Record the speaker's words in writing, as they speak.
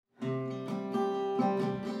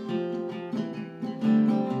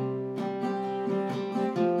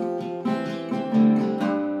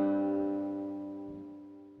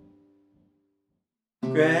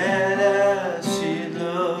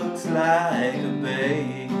a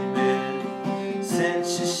baby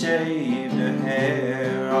since she shaved her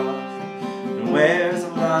hair off and wears a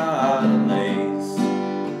lot of lace.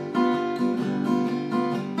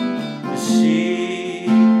 But she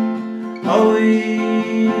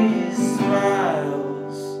always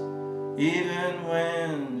smiles even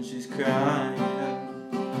when she's crying.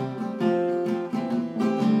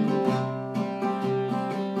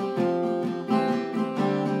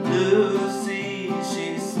 Lucy,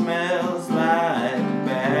 she smells like a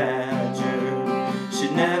badger. She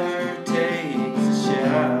never takes a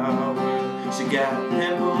shower. She got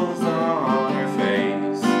pimples on her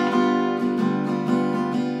face,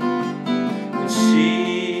 and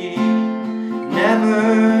she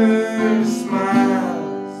never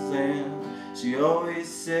smiles, and she always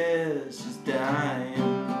says she's dying.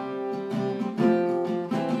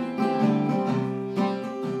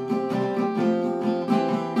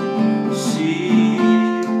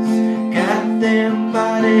 Them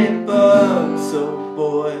body bugs, so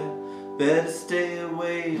boy, better stay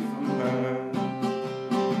away from her.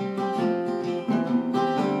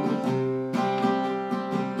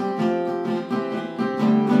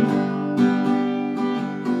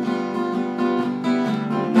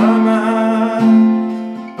 Norma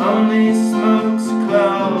only smokes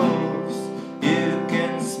cloves. You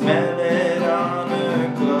can smell it on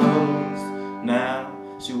her clothes. Now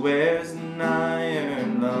she wears an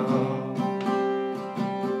iron lung.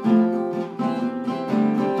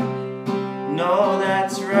 No,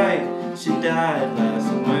 that's right, she died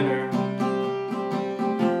last winter.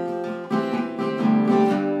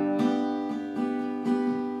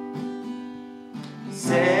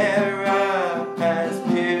 Sarah has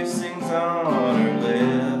piercings on her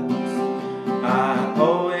lips. I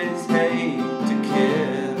always hate to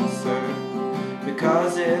kiss her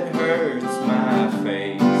because it hurts my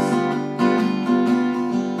face.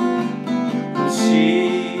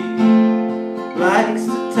 She likes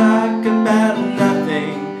to talk about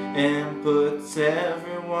nothing and puts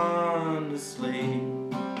everyone to sleep.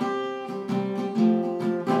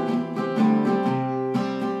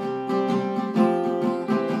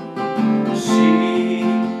 She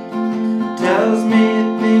tells me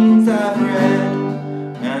things I've read,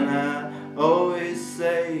 and I always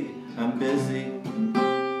say I'm busy.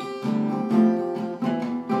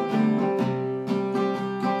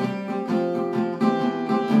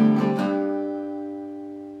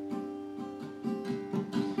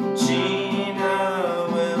 Gina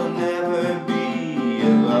will never be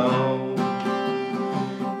alone,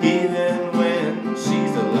 even when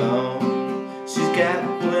she's alone. She's got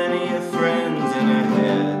plenty of friends in her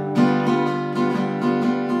head,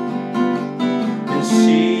 and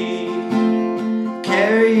she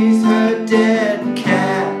carries her dead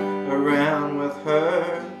cat around with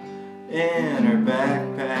her in her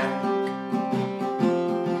backpack.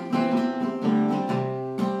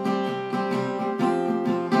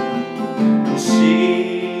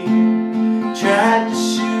 She tried to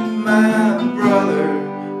shoot my brother,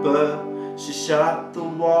 but she shot the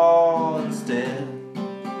wall instead.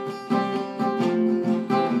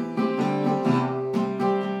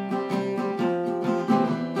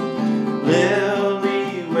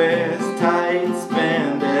 Lily wears tight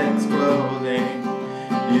spandex clothing.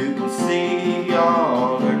 You can see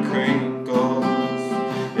all her crinkles.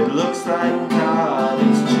 It looks like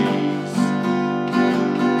cottage cheese.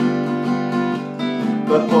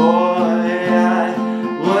 But boy, I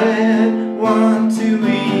wouldn't want to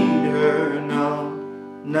eat her, no,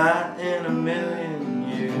 not in a million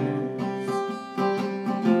years.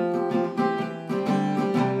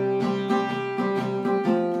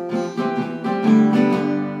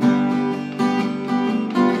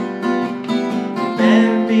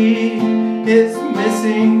 Bambi is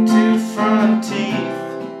missing 2 front teeth.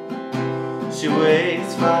 She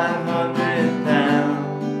weighs 500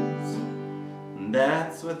 pounds.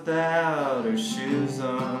 That's without her shoes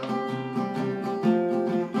on.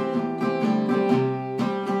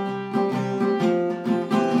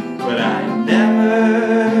 But I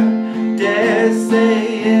never dare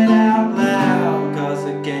say it out loud, 'cause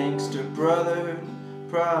a gangster brother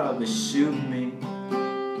probably shoot me.